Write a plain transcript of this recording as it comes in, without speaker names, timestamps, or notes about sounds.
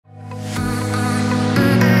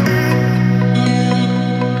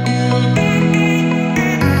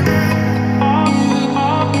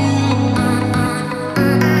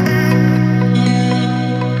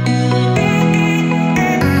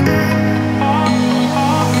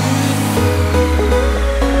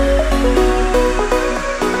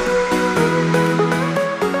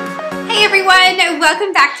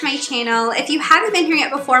welcome back to my channel. If you haven't been here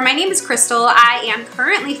yet before, my name is Crystal. I am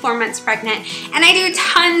currently 4 months pregnant and I do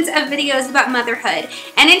tons of videos about motherhood.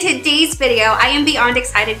 And in today's video, I am beyond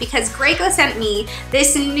excited because Graco sent me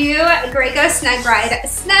this new Graco Sugride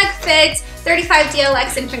Snugfit 35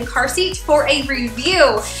 DLX infant car seat for a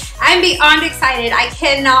review. I'm beyond excited. I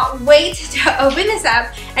cannot wait to open this up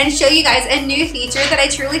and show you guys a new feature that I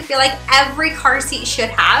truly feel like every car seat should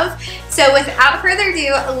have. So without further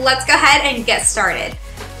ado, let's go ahead and get started.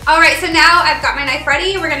 All right, so now I've got my knife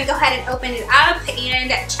ready. We're gonna go ahead and open it up and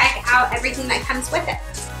check out everything that comes with it.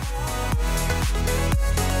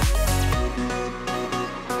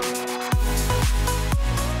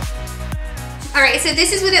 All right, so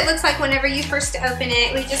this is what it looks like whenever you first open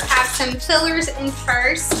it. We just have some fillers in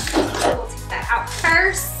first. So we'll take that out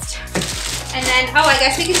first. And then, oh, I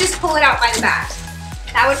guess we can just pull it out by the back.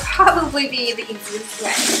 That would probably be the easiest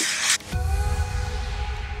way.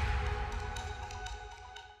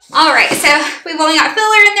 All right, so we've only got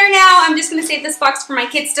filler in there now. I'm just gonna save this box for my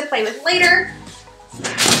kids to play with later.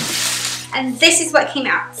 And this is what came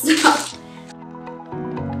out. So.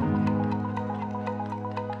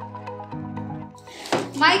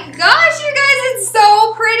 My gosh, you guys, it's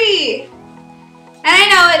so pretty. And I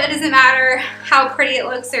know it doesn't matter how pretty it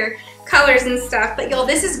looks or colors and stuff, but y'all,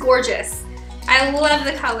 this is gorgeous. I love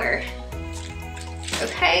the color.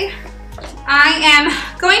 Okay, I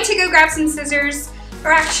am going to go grab some scissors,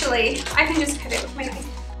 or actually, I can just cut it with my knife.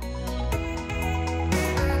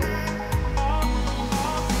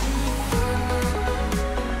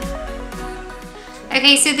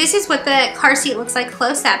 Okay, so this is what the car seat looks like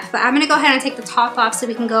close up, but I'm gonna go ahead and take the top off so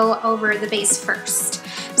we can go over the base first.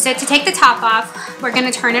 So to take the top off, we're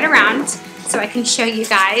gonna turn it around so I can show you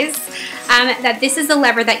guys that this is the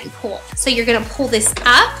lever that you pull. So you're gonna pull this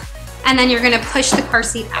up and then you're gonna push the car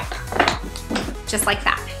seat up, just like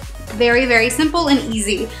that. Very, very simple and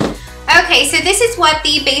easy. Okay, so this is what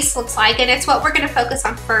the base looks like, and it's what we're gonna focus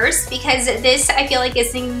on first because this, I feel like,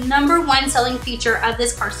 is the #1 selling feature of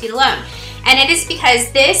this car seat alone. And it is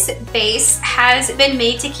because this base has been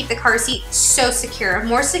made to keep the car seat so secure,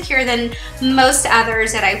 more secure than most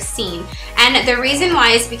others that I've seen. And the reason why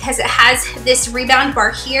is because it has this rebound bar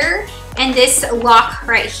here and this lock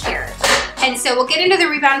right here. And so we'll get into the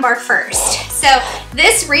rebound bar first. So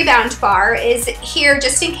this rebound bar is here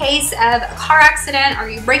just in case of a car accident or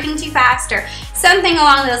you braking too fast or something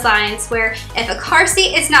along those lines where if a car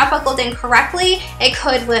seat is not buckled in correctly, it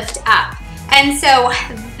could lift up. And so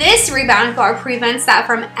this rebound bar prevents that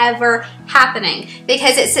from ever happening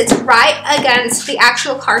because it sits right against the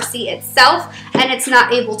actual car seat itself and it's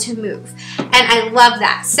not able to move. And I love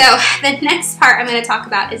that. So the next part I'm going to talk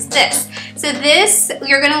about is this. So this,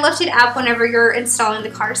 you're going to lift it up whenever you're installing the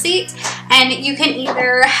car seat, and you can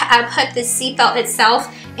either put the seat belt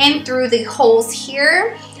itself in through the holes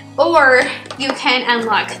here, or you can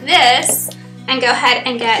unlock this and go ahead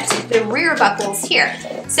and get the rear buckles here.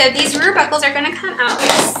 So these rear buckles are gonna come out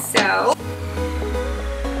like so.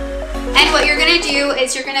 And what you're gonna do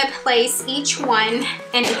is you're gonna place each one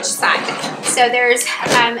in each side. So there's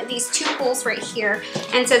these 2 holes right here,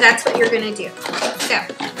 and so that's what you're gonna do. So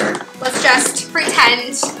let's just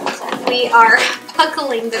pretend we are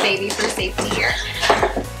buckling the baby for safety here.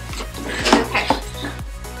 Okay.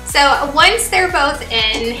 So once they're both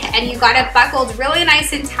in and you got it buckled really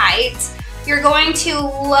nice and tight, you're going to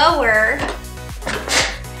lower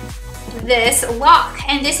this lock,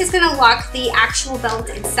 and this is going to lock the actual belt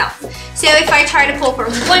itself. So if I try to pull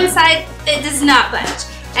from one side, it does not budge.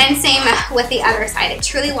 And same with the other side. It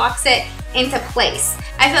truly locks it into place.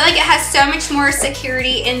 I feel like it has so much more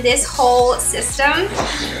security in this whole system.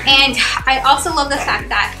 And I also love the fact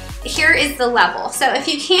that here is the level. So if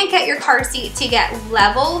you can't get your car seat to get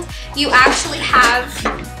leveled, you actually have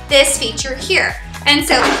this feature here. And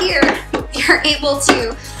so here, you're able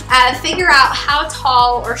to figure out how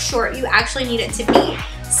tall or short you actually need it to be.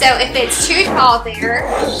 So if it's too tall there,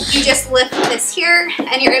 you just lift this here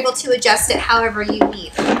and you're able to adjust it however you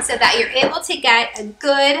need so that you're able to get a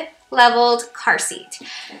good leveled car seat.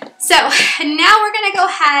 So now we're gonna go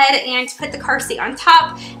ahead and put the car seat on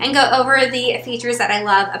top and go over the features that I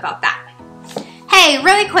love about that. Hey,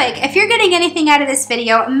 really quick, if you're getting anything out of this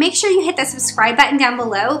video, make sure you hit the subscribe button down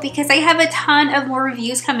below because I have a ton of more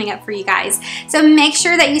reviews coming up for you guys. So make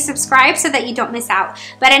sure that you subscribe so that you don't miss out.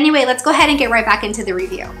 But anyway, let's go ahead and get right back into the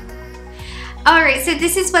review. All right, so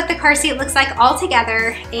this is what the car seat looks like all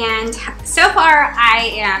together, and so far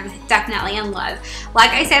I am definitely in love.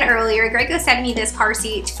 Like I said earlier, Graco sent me this car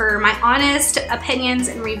seat for my honest opinions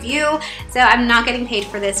and review, so I'm not getting paid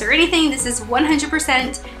for this or anything. This is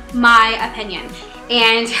 100% my opinion.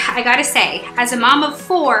 And I gotta say, as a mom of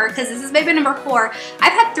 4, because this is baby number 4,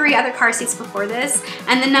 I've had 3 other car seats before this,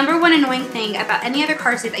 and the number one annoying thing about any other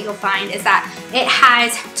car seat that you'll find is that it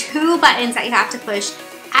has 2 buttons that you have to push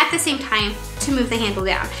at the same time to move the handle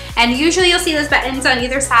down. And usually you'll see those buttons on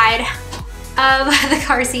either side of the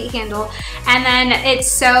car seat handle, and then it's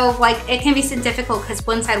so, like, it can be so difficult because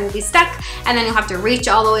one side will be stuck and then you'll have to reach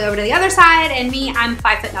all the way over to the other side, and me, I'm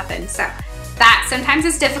 5 foot nothing, so that sometimes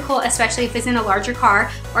is difficult, especially if it's in a larger car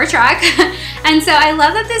or truck. And so I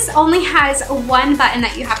love that this only has 1 button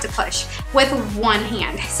that you have to push with 1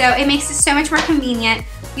 hand, so it makes it so much more convenient.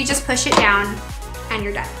 You just push it down and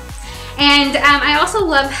you're done. And I also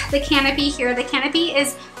love the canopy here. The canopy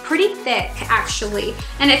is pretty thick actually,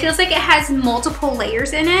 and it feels like it has multiple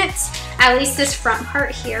layers in it, at least this front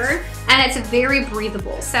part here, and it's very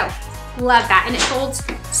breathable, so love that. And it folds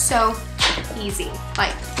so easy,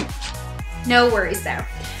 like no worries there.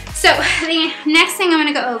 So the next thing I'm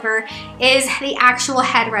gonna go over is the actual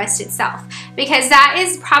headrest itself, because that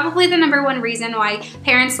is probably the number one reason why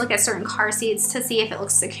parents look at certain car seats to see if it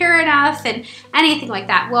looks secure enough and anything like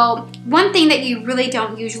that. Well, one thing that you really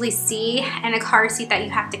don't usually see in a car seat that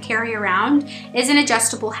you have to carry around is an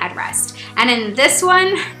adjustable headrest. And in this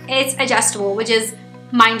one, it's adjustable, which is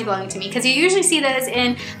mind-blowing to me, because you usually see those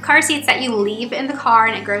in car seats that you leave in the car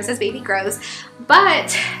and it grows as baby grows.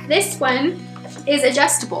 But this one is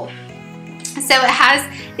adjustable. So it has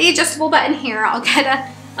the adjustable button here. I'll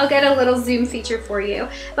get a little zoom feature for you.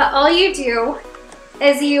 But all you do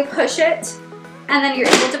is you push it, and then you're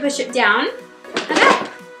able to push it down and up.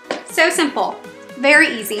 So simple, very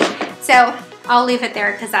easy. So I'll leave it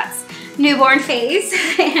there because that's newborn phase.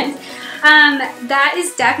 And that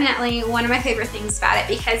is definitely one of my favorite things about it,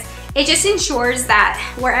 because it just ensures that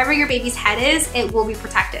wherever your baby's head is, it will be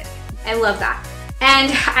protected. I love that.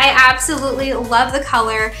 And I absolutely love the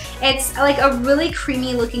color. It's like a really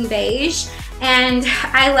creamy looking beige, and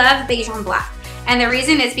I love beige on black. And the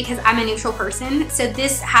reason is because I'm a neutral person, so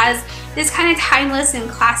this has this kind of timeless and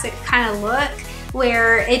classic kind of look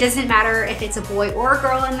where it doesn't matter if it's a boy or a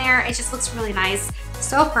girl in there, it just looks really nice.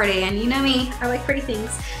 So pretty, and you know me, I like pretty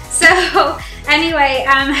things. So anyway,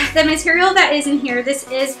 the material that is in here, this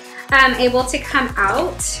is able to come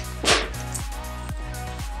out,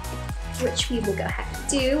 which we will go ahead and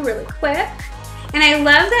do really quick. And I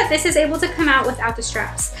love that this is able to come out without the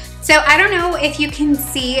straps. So I don't know if you can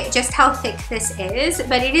see just how thick this is,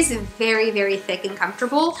 but it is very, very thick and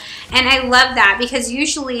comfortable. And I love that, because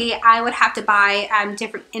usually I would have to buy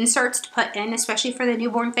different inserts to put in, especially for the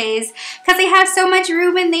newborn phase, because they have so much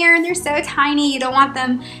room in there and they're so tiny. You don't want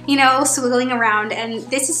them, you know, swiggling around. And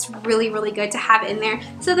this is really, really good to have in there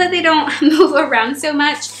so that they don't move around so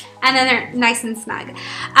much, and then they're nice and snug.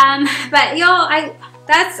 But y'all, I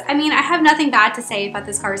have nothing bad to say about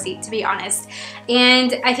this car seat, to be honest.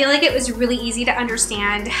 And I feel like it was really easy to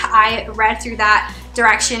understand. I read through that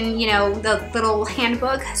direction, you know, the little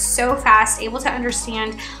handbook so fast, able to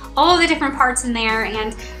understand all the different parts in there.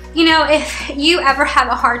 And you know, if you ever have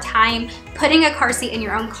a hard time putting a car seat in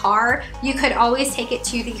your own car, you could always take it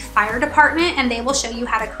to the fire department and they will show you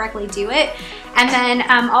how to correctly do it. And then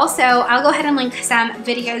also, I'll go ahead and link some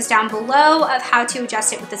videos down below of how to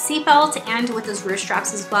adjust it with the seatbelt and with those rear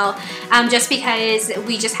straps as well. Just because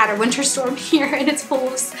we just had a winter storm here and it's full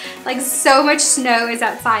of, like, so much snow is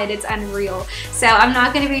outside, it's unreal. So I'm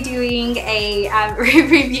not going to be doing a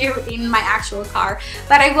review in my actual car,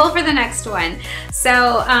 but I will for the next one.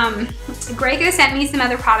 So Graco sent me some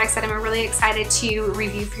other products that I'm really excited to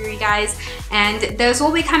review for you guys, and those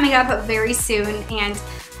will be coming up very soon. And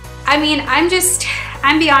I mean,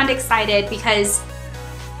 I'm beyond excited, because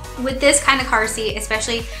with this kind of car seat,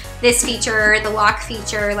 especially this feature, the lock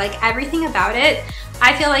feature, like everything about it,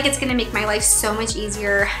 I feel like it's gonna make my life so much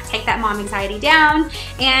easier, take that mom anxiety down,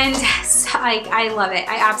 and I love it.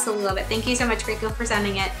 I absolutely love it. Thank you so much, Graco, for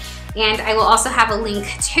sending it. And I will also have a link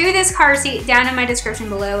to this car seat down in my description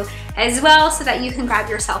below as well, so that you can grab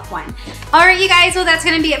yourself one. All right, you guys, well, that's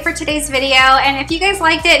gonna be it for today's video. And if you guys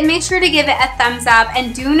liked it, make sure to give it a thumbs up,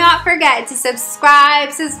 and do not forget to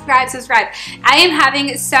subscribe. I am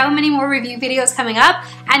having so many more review videos coming up,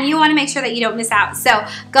 and you wanna make sure that you don't miss out. So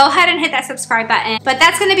go ahead and hit that subscribe button. But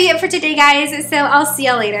that's gonna be it for today, guys. So I'll see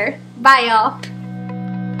you later. Bye, y'all.